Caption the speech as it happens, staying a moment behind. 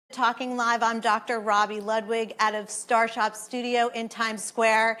Talking Live, I'm Dr. Robi Ludwig out of Star Shop Studio in Times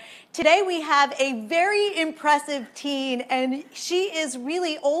Square. Today we have a very impressive teen, and she is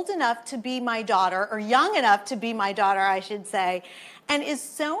really old enough to be my daughter, or young enough to be my daughter, I should say, and is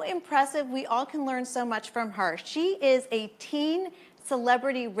so impressive. We all can learn so much from her. She is a teen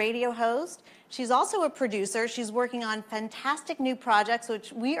celebrity radio host. She's also a producer. She's working on fantastic new projects,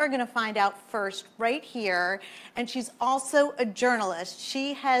 which we are going to find out first right here. And she's also a journalist.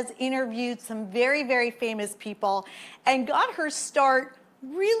 She has interviewed some very, very famous people and got her start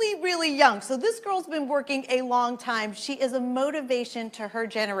really, really young. So this girl's been working a long time. She is a motivation to her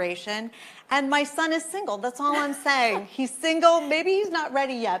generation. And my son is single. That's all I'm saying. He's single. Maybe he's not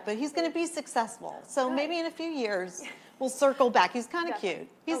ready yet, but he's going to be successful. So maybe in a few years, we'll circle back. He's kind of cute.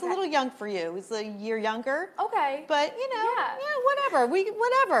 He's a little young for you. He's a year younger. Okay. But, you know, whatever.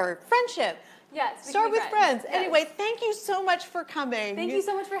 Whatever. Friendship. Yes. Start with friends. Yes. Anyway, thank you so much for coming. Thank you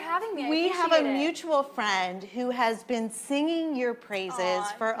so much for having me. We have a mutual friend who has been singing your praises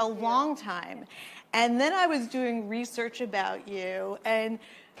for a long time. And then I was doing research about you. And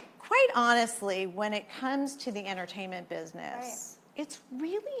quite honestly, when it comes to the entertainment business, it's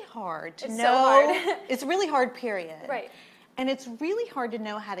really hard to know. So hard. It's really hard, period. Right. And it's really hard to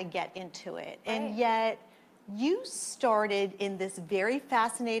know how to get into it. And yet, you started in this very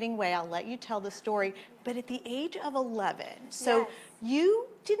fascinating way. I'll let you tell the story. But at the age of 11. So you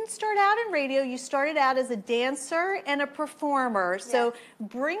didn't start out in radio. You started out as a dancer and a performer. So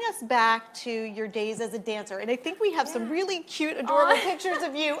bring us back to your days as a dancer. And I think we have some really cute, adorable pictures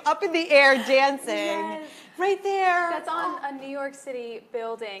of you up in the air dancing. Right there. That's on a New York City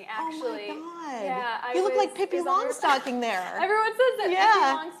building, actually. Oh my God. Yeah, you look like Pippi Longstocking there. Everyone says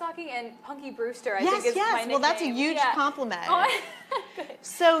that. Pippi Longstocking and Punky Brewster, I think is my nickname. Well, that's a huge compliment. Good.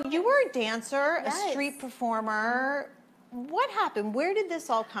 So you were a dancer, a street performer. What happened? Where did this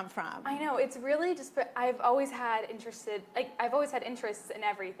all come from? I know, it's really just, I've always had interests in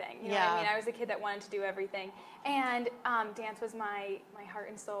everything. You know what I mean? I was a kid that wanted to do everything. And dance was my heart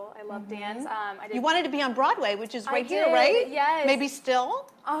and soul. I love dance. You wanted to be on Broadway, which is right here, right? Yes. Maybe still?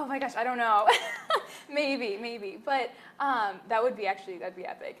 Oh my gosh, I don't know. maybe. But that'd be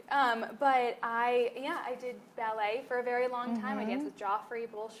epic. But I did ballet for a very long time. I danced with Joffrey,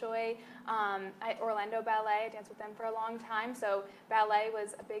 Bolshoi, Orlando Ballet. I danced with them for a long time. So ballet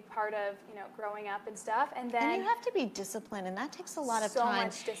was a big part of, growing up and stuff. And then you have to be disciplined, and that takes a lot of time.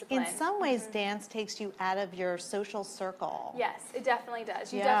 So much discipline. In some ways, dance takes you out of your social circle. Yes, it definitely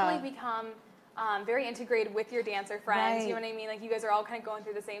does. You definitely become very integrated with your dancer friends. You know what I mean? Like, you guys are all kind of going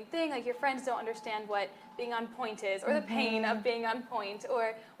through the same thing. Like, your friends don't understand what being on point is, or the pain of being on point,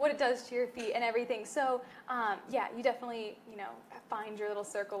 or what it does to your feet and everything. So, you definitely, find your little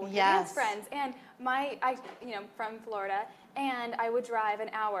circle with your dance friends. And from Florida, and I would drive an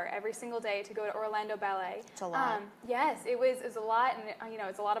hour every single day to go to Orlando Ballet. It's a lot. Yes, it was a lot, and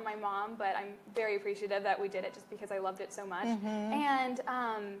it's a lot of my mom, but I'm very appreciative that we did it just because I loved it so much. And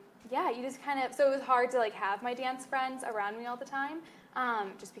you just kind of, so it was hard to have my dance friends around me all the time.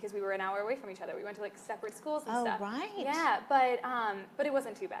 Just because we were an hour away from each other. We went to separate schools and stuff. Oh, right. Yeah, but it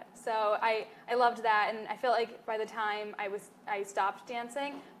wasn't too bad. So I loved that, and I felt like by the time I stopped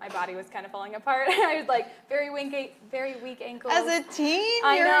dancing, my body was kind of falling apart. I was very weak ankles. As a teen,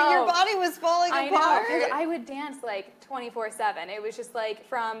 your body was falling apart. I know, 'cause I would dance 24/7. It was just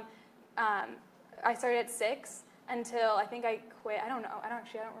from I started at 6 until I think I quit. I don't know. I don't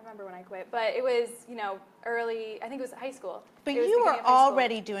remember when I quit, but it was, early, I think it was high school. But you were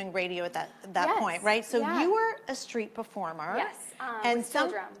already doing radio at that point, right? So you were a street performer. Yes, and with steel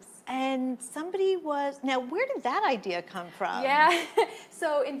drums. And somebody now where did that idea come from? Yeah,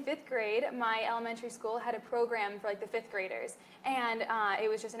 so in 5th grade, my elementary school had a program for the 5th graders. And it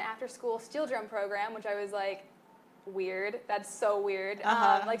was just an after-school steel drum program, which I was weird. That's so weird.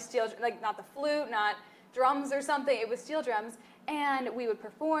 Not the flute, not drums or something. It was steel drums, and we would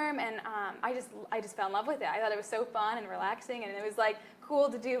perform, and I just fell in love with it. I thought it was so fun and relaxing, and it was cool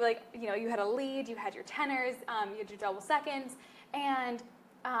to do. You had a lead, you had your tenors, you had your double seconds, and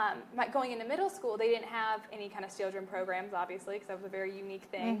going into middle school, they didn't have any kind of steel drum programs, obviously, because that was a very unique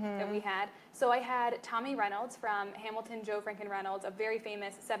thing that we had. So I had Tommy Reynolds from Hamilton, Joe Franken Reynolds, a very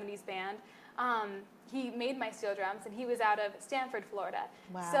famous 70s band. He made my steel drums, and he was out of Stanford, Florida.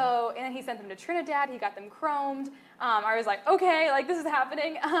 Wow. So, and then he sent them to Trinidad. He got them chromed. I was okay, this is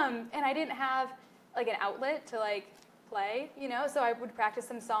happening. And I didn't have an outlet to play, so I would practice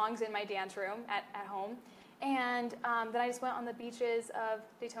some songs in my dance room at home. And then I just went on the beaches of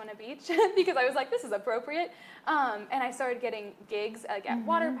Daytona Beach because I was this is appropriate. And I started getting gigs at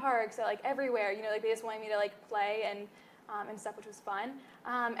water parks, at everywhere. They just wanted me to play, and and stuff, which was fun.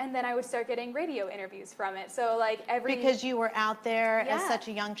 And then I would start getting radio interviews from it. So like Because you were out there as Yeah. such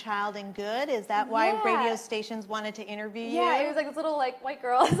a young child and good? Is that why radio stations wanted to interview you? Yeah, it was like this little like white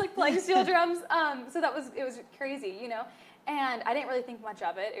girl like playing steel drums. So it was crazy, you know. And I didn't really think much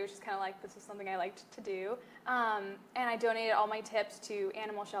of it. It was just kind of like, this was something I liked to do. And I donated all my tips to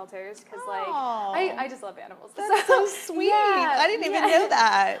animal shelters because, like, I just love animals. That's so sweet. Yeah, I didn't even know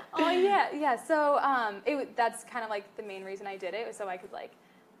that. Oh, yeah. So that's kind of, like, the main reason I did it was so I could, like,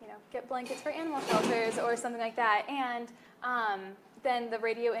 you know, get blankets for animal shelters or something like that. And then the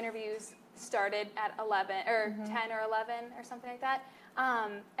radio interviews started at 11 or 10 or 11 or something like that.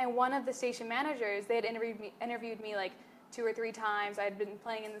 And one of the station managers, they had interviewed me like 2 or 3 times. I had been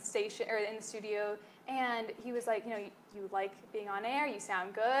playing in the station or in the studio, and he was like, you know, you like being on air. You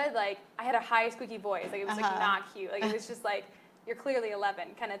sound good. Like I had a high squeaky voice. Like it was like not cute. Like it was just like you're clearly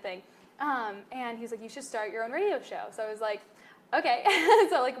 11 kind of thing. And he's like, you should start your own radio show. So I was like, okay.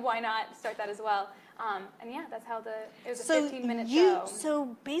 So like, why not start that as well? And yeah, that's how it was a 15-minute show.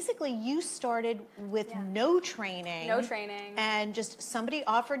 So basically you started with no training. No training. And just somebody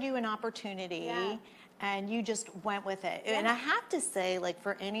offered you an opportunity. Yeah. And you just went with it. Yeah. And I have to say, like,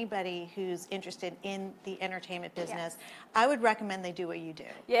 for anybody who's interested in the entertainment business, I would recommend they do what you do.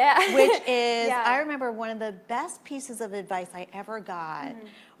 Yeah. Which is, I remember one of the best pieces of advice I ever got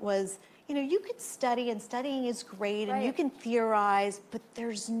was, you know, you could study, and studying is great, and you can theorize, but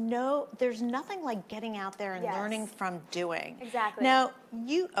there's nothing like getting out there and learning from doing. Exactly. Now,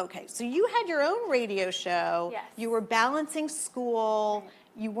 so you had your own radio show. Yes. You were balancing school.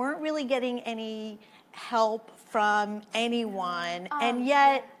 You weren't really getting any help from anyone, and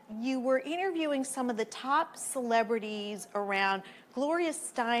yet you were interviewing some of the top celebrities around. Gloria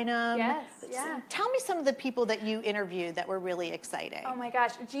Steinem. Yes, yeah. Tell me some of the people that you interviewed that were really exciting. Oh my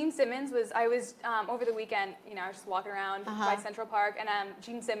gosh, Gene Simmons was, over the weekend, you know, I was just walking around by Central Park, and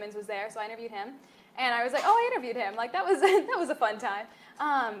Gene Simmons was there, so I interviewed him. And I was like, oh, I interviewed him. Like, that was a fun time.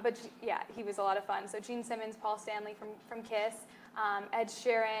 But yeah, he was a lot of fun. So Gene Simmons, Paul Stanley from KISS, Ed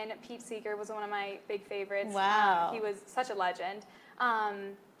Sheeran, Pete Seeger was one of my big favorites. Wow. He was such a legend.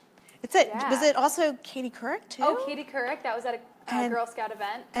 Was it also Katie Couric too? Oh, Katie Couric. That was at a Girl Scout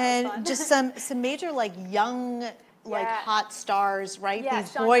event. That was fun. Just some major like young hot stars, right? Yeah,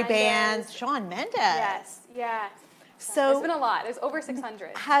 These Shawn boy Mendes. bands. Shawn Mendes. Yes. Yeah. So it's been a lot. There's over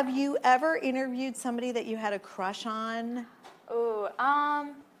 600. Have you ever interviewed somebody that you had a crush on? Oh,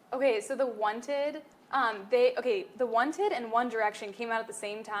 okay. So The Wanted. The Wanted and One Direction came out at the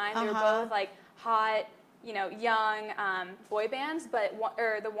same time. They were both like hot, you know, young boy bands, but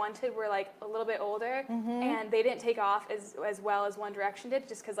The Wanted were like a little bit older, and they didn't take off as well as One Direction did,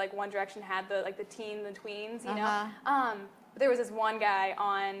 just because like One Direction had the teen, the tweens, you know. But there was this one guy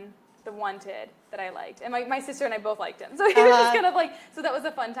on The Wanted that I liked, and my sister and I both liked him, so he was just kind of like, so that was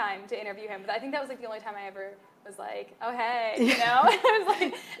a fun time to interview him. But I think that was like the only time I ever was like, oh hey, you know. I was like,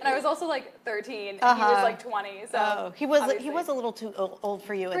 and I was also like 13, and he was like 20, so he was a little too old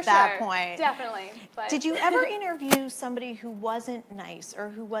for you at that point. Definitely. But did you ever interview somebody who wasn't nice or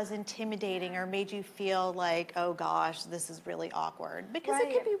who was intimidating or made you feel like, oh gosh, this is really awkward? Because it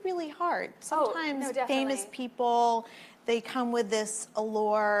can be really hard. Sometimes famous people, they come with this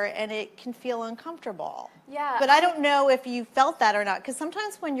allure and it can feel uncomfortable. Yeah. But I don't know if you felt that or not, because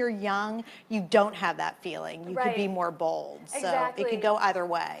sometimes when you're young, you don't have that feeling. You could be more bold. So it could go either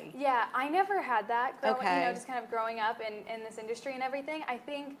way. Yeah, I never had that you know, just kind of growing up in this industry and everything. I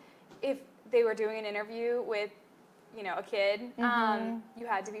think if they were doing an interview with, you know, a kid, you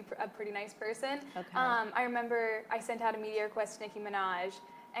had to be a pretty nice person. Okay. I remember I sent out a media request to Nicki Minaj,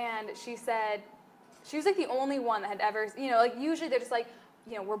 and she said, she was like the only one that had ever, you know, like usually they're just like,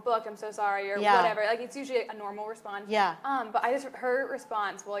 you know, we're booked, I'm so sorry, or whatever. Like it's usually a normal response. Yeah. But her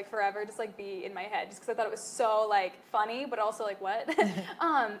response will like forever just like be in my head, just because I thought it was so like funny, but also like what?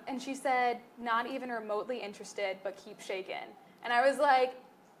 And she said, not even remotely interested, but keep shaking. And I was like,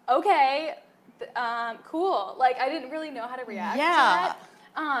 okay, cool. Like I didn't really know how to react to that.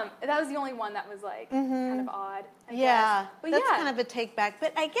 That was the only one that was like kind of odd. I guess. But that's kind of a take back.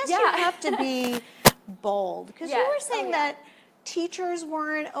 But I guess you have to be bold, because you were saying that teachers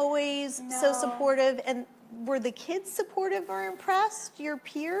weren't always so supportive, and were the kids supportive or impressed? Your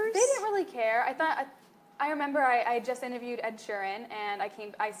peers? They didn't really care. I remember I just interviewed Ed Sheeran, and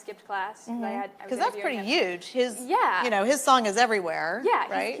I skipped class because that's pretty huge. His you know, his song is everywhere.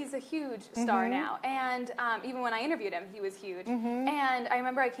 Yeah, right? he's a huge star now, and even when I interviewed him, he was huge. And I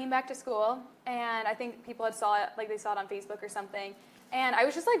remember I came back to school, and I think people had saw it, like they saw it on Facebook or something. And I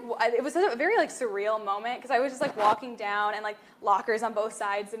was just like, it was a very like surreal moment, because I was just like walking down, and like lockers on both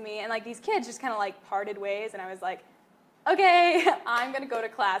sides of me, and like these kids just kind of like parted ways, and I was like, okay, I'm going to go to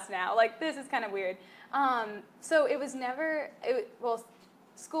class now. Like, this is kind of weird. So it was never, well,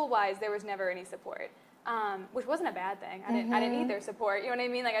 school-wise, there was never any support, which wasn't a bad thing. I didn't need their support. You know what I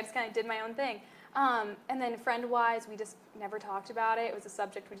mean? Like, I just kind of did my own thing. And then friend-wise, we just never talked about it. It was a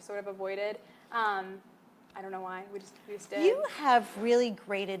subject we just sort of avoided. I don't know why. We just did. You have really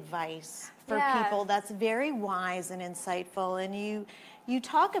great advice for people that's very wise and insightful. And you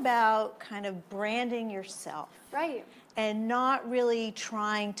talk about kind of branding yourself. Right. And not really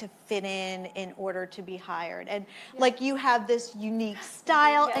trying to fit in order to be hired. And like you have this unique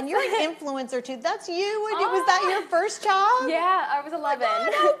style, and you're an influencer too. That's you. Was that your first job? Yeah, I was 11.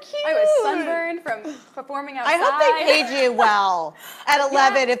 Oh, how cute. I was sunburned from performing outside. I hope they paid you well at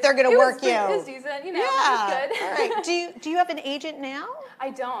 11 if they're going to work you. It was decent, you know. It was good. All right. Do you have an agent now? I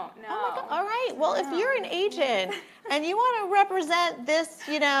don't. No. Oh my God. All right. Well, if you're an agent and you want to represent this,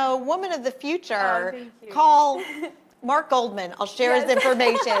 woman of the future, call Mark Goldman. I'll share his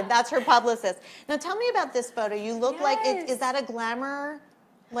information. That's her publicist. Now tell me about this photo. You look like, is that a glamour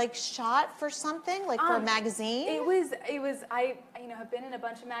shot for something, for a magazine? It was, I have been in a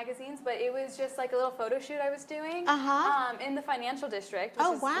bunch of magazines, but it was just like a little photo shoot I was doing in the financial district, which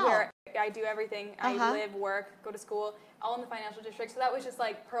is where I do everything. I live, work, go to school, all in the financial district. So that was just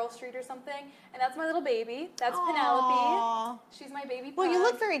like Pearl Street or something. And that's my little baby. That's Penelope. She's my baby. Well, you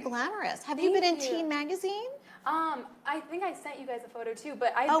look very glamorous. Have you been in Teen Magazine? I think I sent you guys a photo too,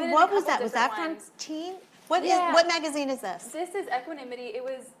 but I've been in what a was that? couple Was that different from ones. Teen? What magazine is this? This is Equanimity. It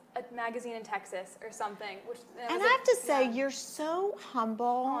was a magazine in Texas or something. And I have to say, you're so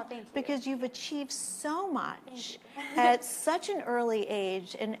humble thank you. because you've achieved so much at such an early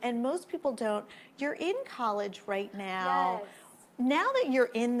age, and most people don't. You're in college right now. Yes. Now that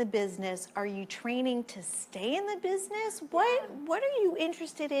you're in the business, are you training to stay in the business? What are you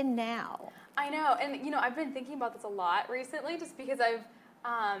interested in now? I know, and I've been thinking about this a lot recently, just because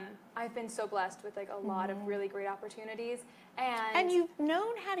I've been so blessed with a lot of really great opportunities, and you've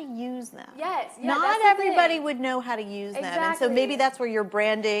known how to use them. Yes, not everybody would know how to use them, and so maybe that's where your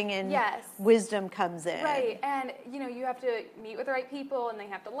branding and wisdom comes in. Right, and you have to meet with the right people, and they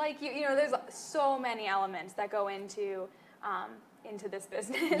have to like you. There's so many elements that go into this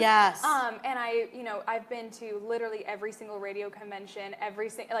business. Yes. And I've been to literally every single radio convention,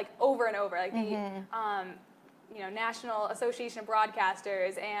 over and over, the National Association of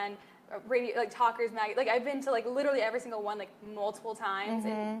Broadcasters and radio, Talkers Mag. I've been to literally every single one multiple times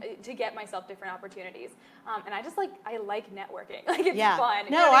to get myself different opportunities. And I like networking. It's fun.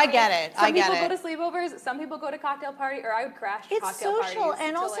 No, I get it. Some people go to sleepovers. Some people go to cocktail party, or I would crash cocktail parties. It's social,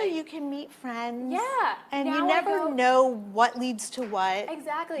 and also you can meet friends. Yeah. And you never know what leads to what.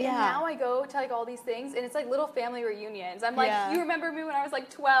 Exactly. Yeah. And now I go to all these things, and it's little family reunions. I'm you remember me when I was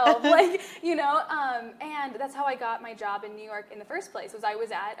 12, and that's how I got my job in New York in the first place. I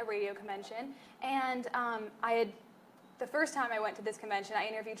was at a radio convention, and the first time I went to this convention, I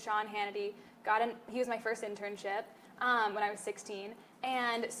interviewed Sean Hannity. He was my first internship when I was 16.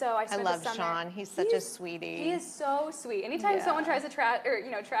 And so I spent the summer. I love Sean. He's such a sweetie. He is so sweet. Anytime someone tries to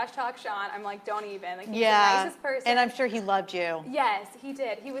trash talk Sean, I'm don't even. He's the nicest person. And I'm sure he loved you. Yes, he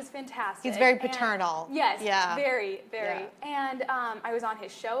did. He was fantastic. He's very paternal. Yes, very, very. Yeah. And I was on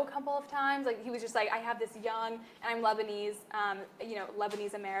his show a couple of times. He was just I have this young, and I'm Lebanese,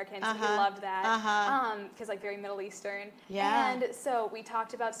 Lebanese American, so he loved that. Because very Middle Eastern. Yeah. And so we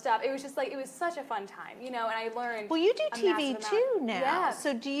talked about stuff. It was just it was such a fun time, and I learned. Well, you do TV too now. Yeah.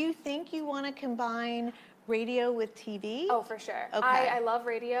 So do you think you want to combine radio with TV? Oh, for sure. Okay. I love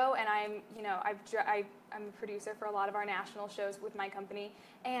radio, and I'm a producer for a lot of our national shows with my company,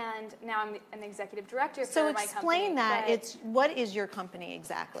 and now I'm an executive director for my company. So explain that. What is your company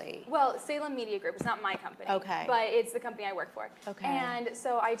exactly? Well, Salem Media Group. It's not my company. Okay. But it's the company I work for. Okay. And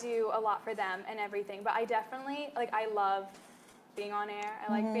so I do a lot for them and everything. But I definitely I love being on air.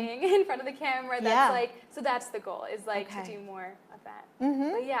 I like being in front of the camera. That's so that's the goal is to do more of that.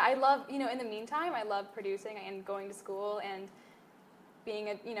 But yeah, I love, in the meantime, I love producing and going to school and being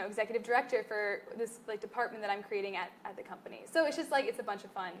a, executive director for this department that I'm creating at the company. So it's just it's a bunch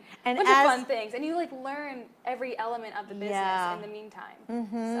of fun, of fun things, and you learn every element of the business in the meantime.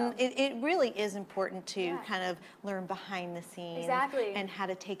 So. It really is important to kind of learn behind the scenes and how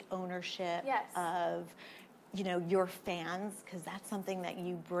to take ownership of your fans, because that's something that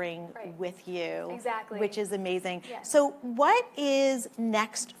you bring with you. Exactly. Which is amazing. Yes. So what is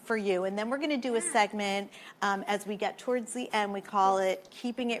next for you? And then we're going to do a segment as we get towards the end. We call it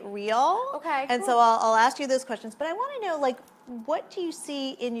Keeping It Real. Okay, And so I'll ask you those questions. But I want to know, what do you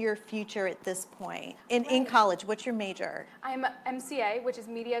see in your future at this point? In college, what's your major? I'm MCA, which is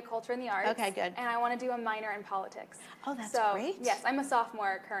Media, Culture, and the Arts. Okay, good. And I want to do a minor in politics. Oh, that's so, great. Yes, I'm a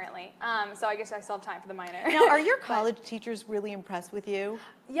sophomore currently. So I guess I still have time for the minor. Now, are your college teachers really impressed with you?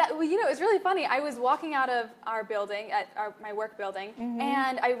 Yeah, well, it's really funny. I was walking out of our building, my work building,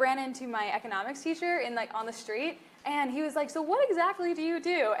 and I ran into my economics teacher on the street. And he was like, so what exactly do you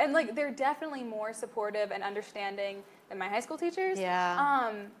do? And they're definitely more supportive and understanding than my high school teachers.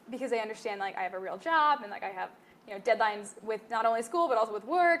 Yeah. Because they understand I have a real job and I have deadlines with not only school but also with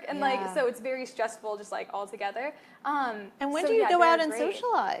work, and so it's very stressful just all together. And when do you go out and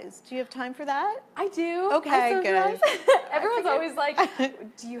socialize? Do you have time for that? I do. Okay, good. Everyone's always like,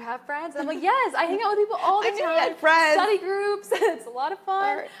 do you have friends? And I'm like, yes, I hang out with people all the time. You had friends. Study groups. It's a lot of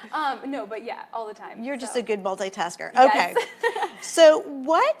fun. No, but yeah, all the time. You're just a good multitasker. Yes. Okay. So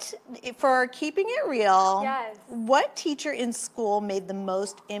for keeping it real, yes. What teacher in school made the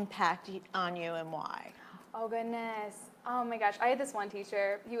most impact on you and why? Oh, goodness. Oh, my gosh. I had this one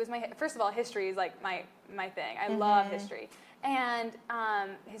teacher. He was first of all, history is my thing. I love history. And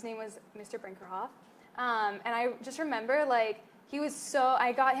his name was Mr. Brinkerhoff. And I just remember, he was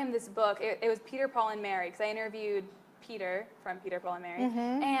I got him this book. It was Peter, Paul, and Mary, because I interviewed Peter from Peter, Paul, and Mary.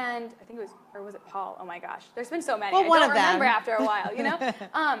 And I think it was, or was it Paul? Oh my gosh. There's been so many. Well, I don't remember after a while,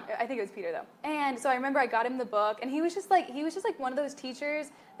 I think it was Peter, though. And so I remember I got him the book, and he was just one of those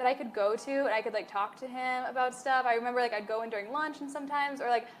teachers that I could go to, and I could talk to him about stuff. I remember I'd go in during lunch and sometimes, or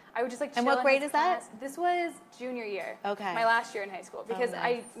I would just chill. And what grade is class. that? This was junior year. Okay. My last year in high school, because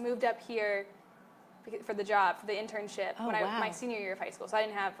nice. I moved up here for the job, for the internship, my senior year of high school. So I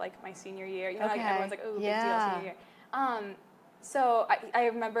didn't have my senior year. Everyone's like, oh, big deal, senior year. So I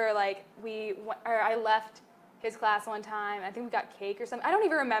remember I left his class one time. I think we got cake or something. I don't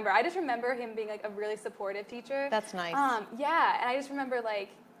even remember. I just remember him being a really supportive teacher. That's nice. Yeah, and I just remember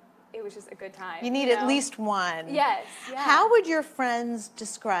it was just a good time. You need at least one. Yes. Yeah. How would your friends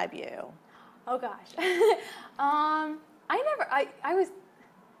describe you? Oh gosh.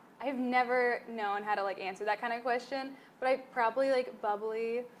 I've never known how to answer that kind of question, but I probably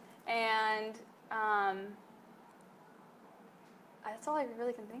bubbly, and that's all I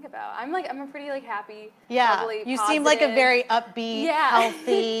really can think about. I'm a pretty happy, bubbly, you positive. seem like a very upbeat,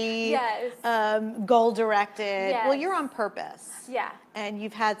 healthy, goal-directed. Yes. Well, you're on purpose. Yeah. And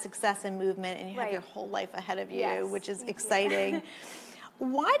you've had success in movement, and you have your whole life ahead of you, which is exciting.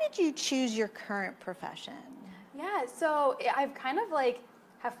 Why did you choose your current profession? Yeah, so I've kind of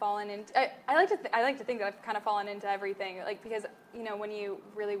have fallen into. I like to think that I've kind of fallen into everything, because when you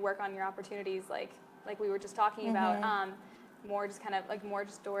really work on your opportunities, like we were just talking about, more just kind of more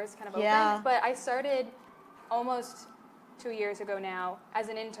just doors kind of open. But I started almost 2 years ago now as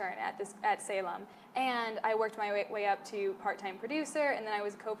an intern at Salem, and I worked my way up to part-time producer, and then I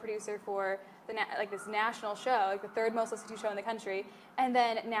was a co-producer for this national show, the third most listened to show in the country, and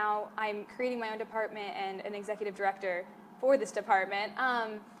then now I'm creating my own department and an executive director for this department.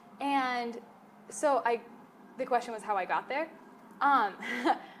 And so the question was how I got there.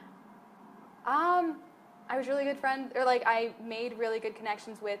 I was really good friend, or I made really good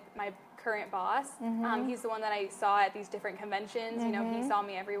connections with my current boss. He's the one that I saw at these different conventions. He saw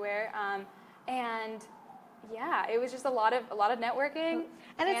me everywhere, and yeah, it was just a lot of networking.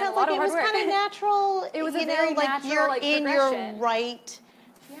 And it sounds like it was kind of natural. It was a very natural, you're in your progression. right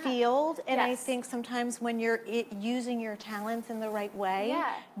field, and I Yes. think sometimes when you're using your talents in the right way,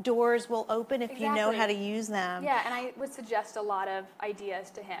 Yeah. doors will open if you know Exactly. how to use them. Yeah, and I would suggest a lot of ideas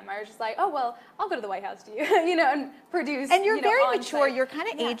to him. I was just oh, well, I'll go to the White House to you, and produce. And you're very on mature. site. You're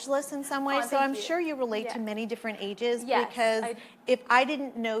kind of ageless in some ways, so thank I'm you. sure you relate to Yeah. many different ages. Yes, Because I- if I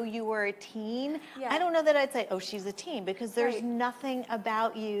didn't know you were a teen, Yeah. I don't know that I'd say, oh, she's a teen, because there's Right. nothing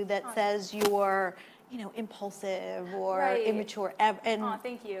about you that says you're, impulsive or Right. immature. And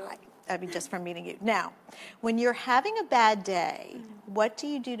Thank you. I mean, just from meeting you. Now, when you're having a bad day, what do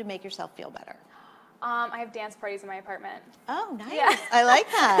you do to make yourself feel better? I have dance parties in my apartment. Oh, nice. Yeah. I like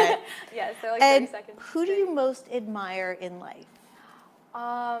that. Yes, they're 30 And seconds. who do you most admire in life?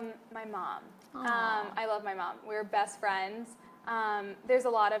 My mom. I love my mom. We're best friends. There's a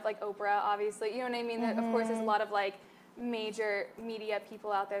lot of Oprah, obviously. You know what I mean? Of course, there's a lot of major media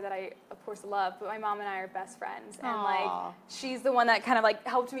people out there that I, of course, love. But my mom and I are best friends, and Aw. she's the one that kind of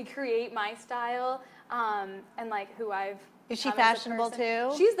helped me create my style, and who I've. Is she become as a fashionable person.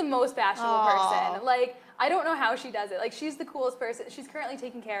 too? She's the most fashionable Aw. person. I don't know how she does it. She's the coolest person. She's currently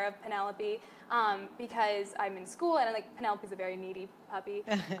taking care of Penelope because I'm in school, and Penelope's a very needy puppy,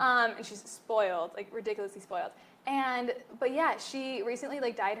 and she's spoiled, ridiculously spoiled. But yeah, she recently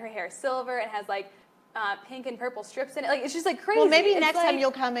dyed her hair silver and has pink and purple strips in it. Like, it's just like crazy. Well, maybe It's next like, time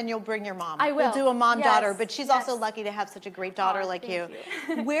you'll come and you'll bring your mom. I will. We'll do a mom-daughter, Yes, but she's yes. also lucky to have such a great daughter like thank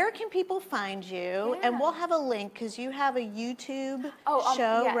you. Where can people find you? And Yeah. we'll have a link because you have a YouTube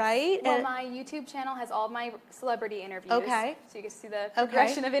show, yes. right? Well, And- my YouTube channel has all of my celebrity interviews. Okay. So you can see the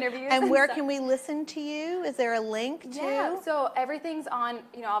progression of interviews. And where stuff. can we listen to you? Is there a link to? Yeah, so everything's on,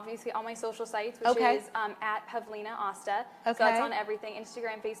 obviously all my social sites, which is at Pavlina Osta. So that's on everything,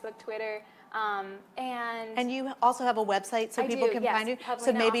 Instagram, Facebook, Twitter. And you also have a website so I people do, can yes, find you.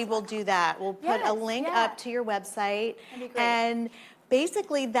 So Pavlina maybe Osta. we'll do that. We'll put a Yes, link yeah. up to your website. That'd be great. And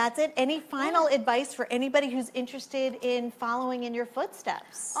basically that's it. Any final advice for anybody who's interested in following in your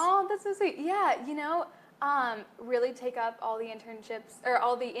footsteps? Oh, that's so sweet. Yeah, really take up all the internships,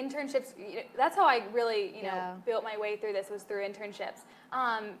 That's how I really, built my way through this, was through internships.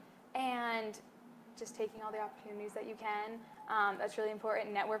 And just taking all the opportunities that you can. That's really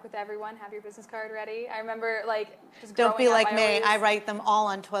important. Network with everyone. Have your business card ready. I remember, just Don't be growing up, like me. I write them all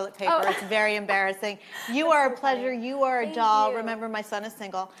on toilet paper. Oh. It's very embarrassing. You are a pleasure. You are a Thank doll. you. Remember, my son is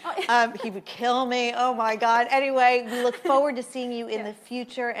single. Oh. He would kill me. Oh, my God. Anyway, we look forward to seeing you in Yes. the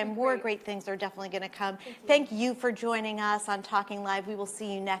future, and more great things are definitely going to come. Thank you for joining us on Talking Live. We will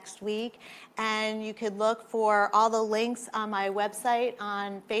see you next week. And you could look for all the links on my website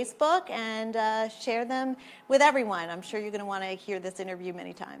on Facebook and share them with everyone. I'm sure you're going to want to hear this interview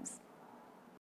many times.